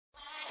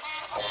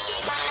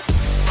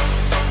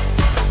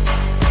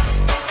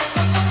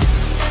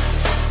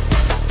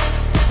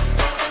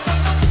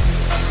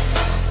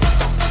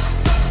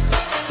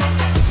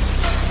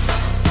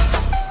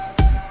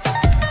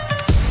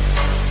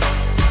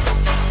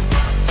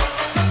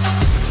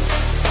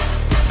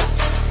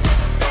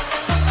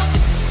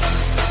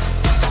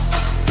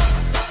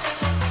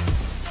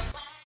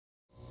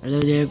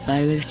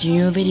back with a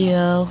new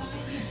video.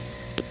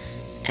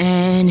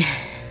 And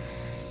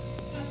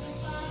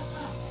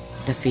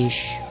the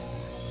fish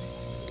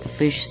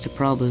is the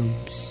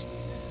problems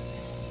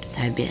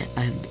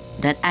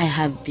that I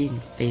have been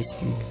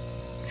facing,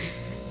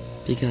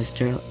 because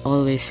they're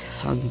always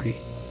hungry.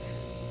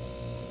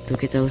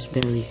 Look at those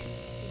belly,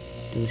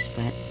 those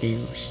fat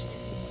bellies,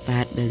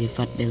 fat belly,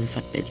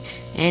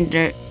 and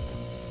they're,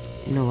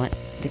 you know what,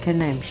 they're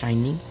kinda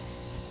shining.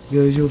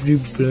 Guys, have the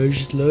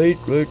flashlight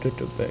right at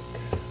the back.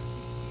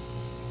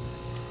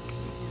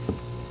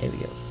 There we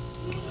go.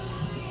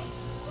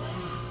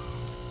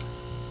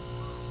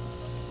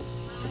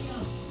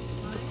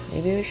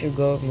 Maybe we should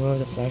go move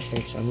the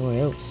flashlight somewhere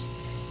else.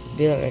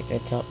 Be like the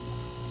top.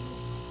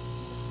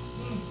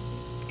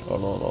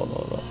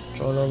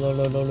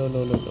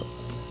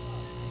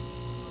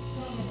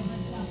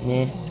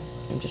 Yeah,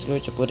 I'm just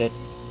going to put it.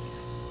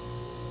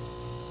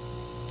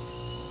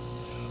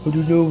 I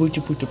don't know where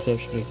to put the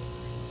flashlight.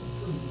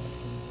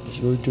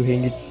 Just going to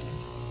hang it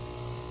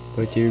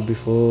right here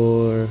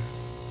before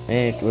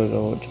it will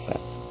go too fast.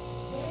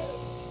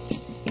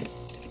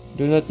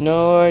 Do not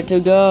know where to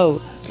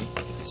go.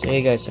 So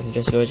yeah guys, I'm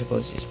just going to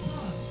post this.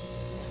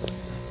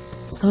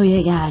 So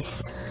yeah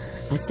guys,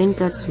 I think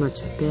that's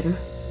much better.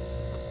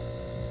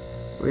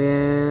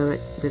 Well,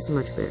 that's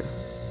much better.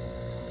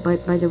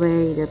 But by the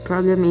way, the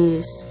problem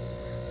is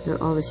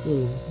they're always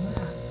eating.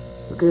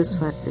 Look at those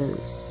fat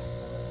bellies.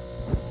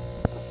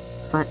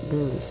 Fat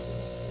bellies.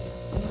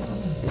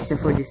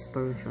 Except for this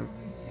sperm shark.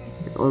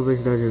 It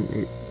always doesn't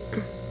eat.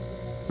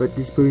 But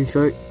this sperm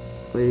shark,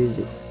 where is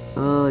it?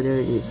 Oh, there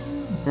it is.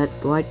 That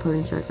white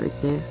sperm shark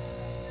right there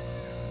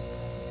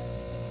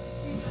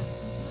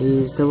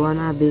is the one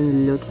I've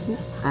been looking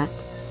at,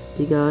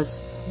 because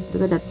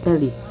look at that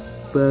belly.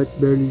 Fat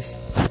bellies.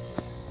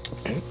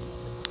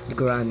 The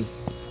gourami.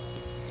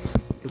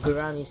 The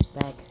gourami is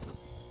back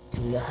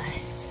to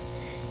life.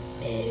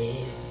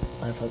 Baby.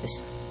 I'll focus.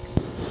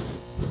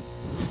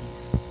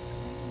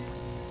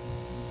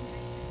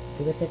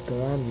 Look at that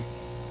gourami.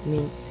 I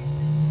mean,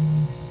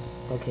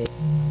 okay.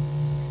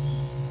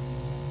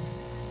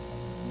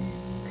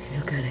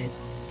 Look at it.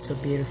 It's so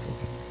beautiful.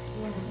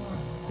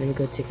 Let me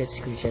go take a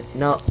screenshot.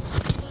 No.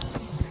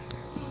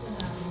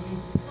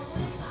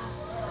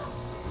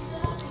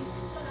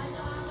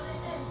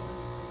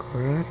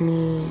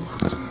 Gourami.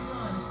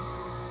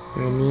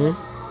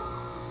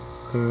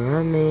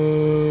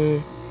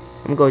 Gourami.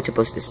 I'm going to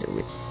post this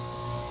with.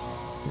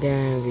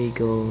 There we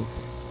go.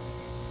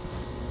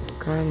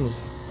 Gourami.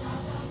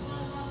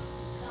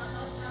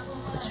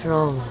 What's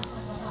wrong?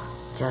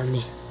 Tell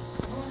me.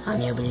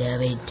 I'm your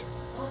beloved.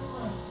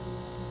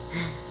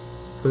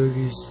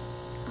 Focus.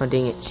 Oh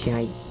dang it, she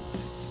hide.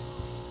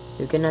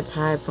 You cannot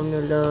hide from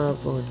your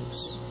loved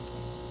ones.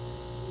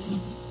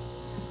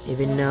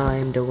 Even now I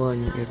am the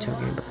one you're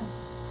talking about.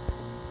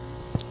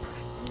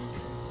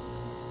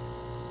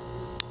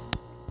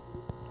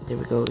 There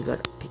we go, we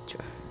got a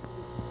picture.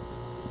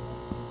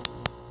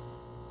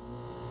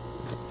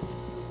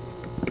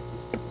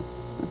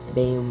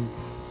 Bam.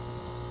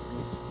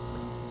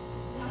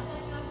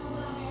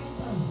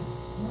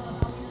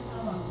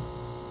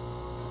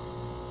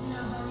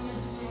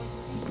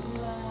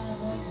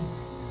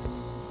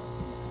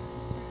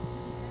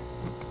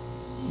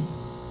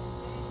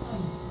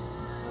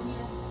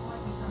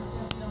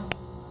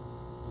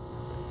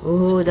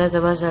 Oh, that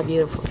was a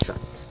beautiful shot.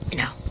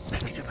 Now,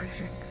 back to the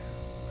person.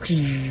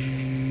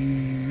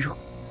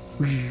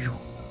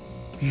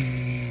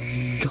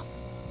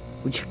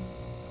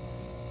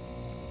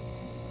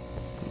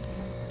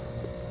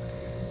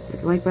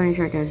 The white bunny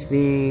shark has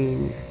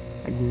been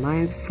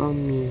admired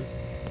from me.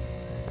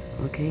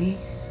 Okay?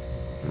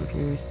 Okay,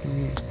 we're still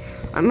here.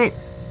 I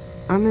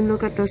mean,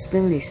 look at those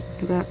bellies.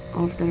 Look at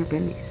all of their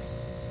bellies.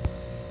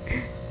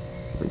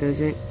 Who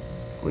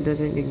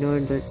doesn't ignore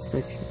that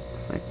such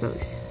fat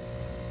bellies?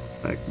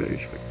 Fat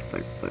bellies,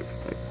 fat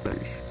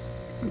bellies.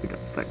 Look at that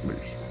fat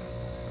bellies.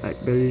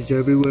 Fat bellies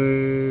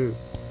everywhere.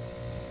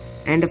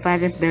 And the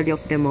fattest belly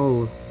of them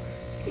all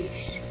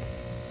is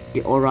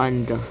the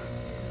oranda.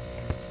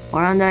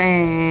 Oranda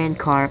and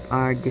carp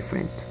are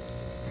different.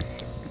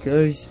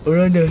 Guys,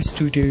 oranda has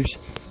 2 tails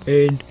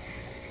and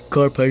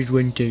carp has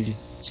 1 tail.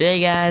 So yeah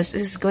guys,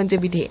 this is going to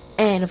be the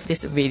end of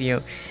this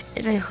video,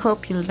 and I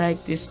hope you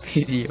like this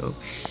video,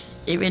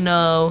 even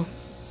though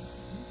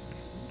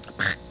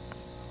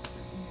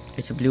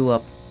it's a blew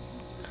up.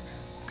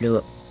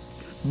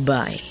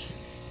 Bye.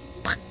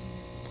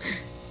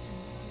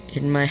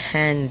 In my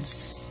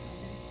hands,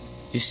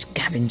 you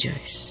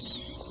scavengers.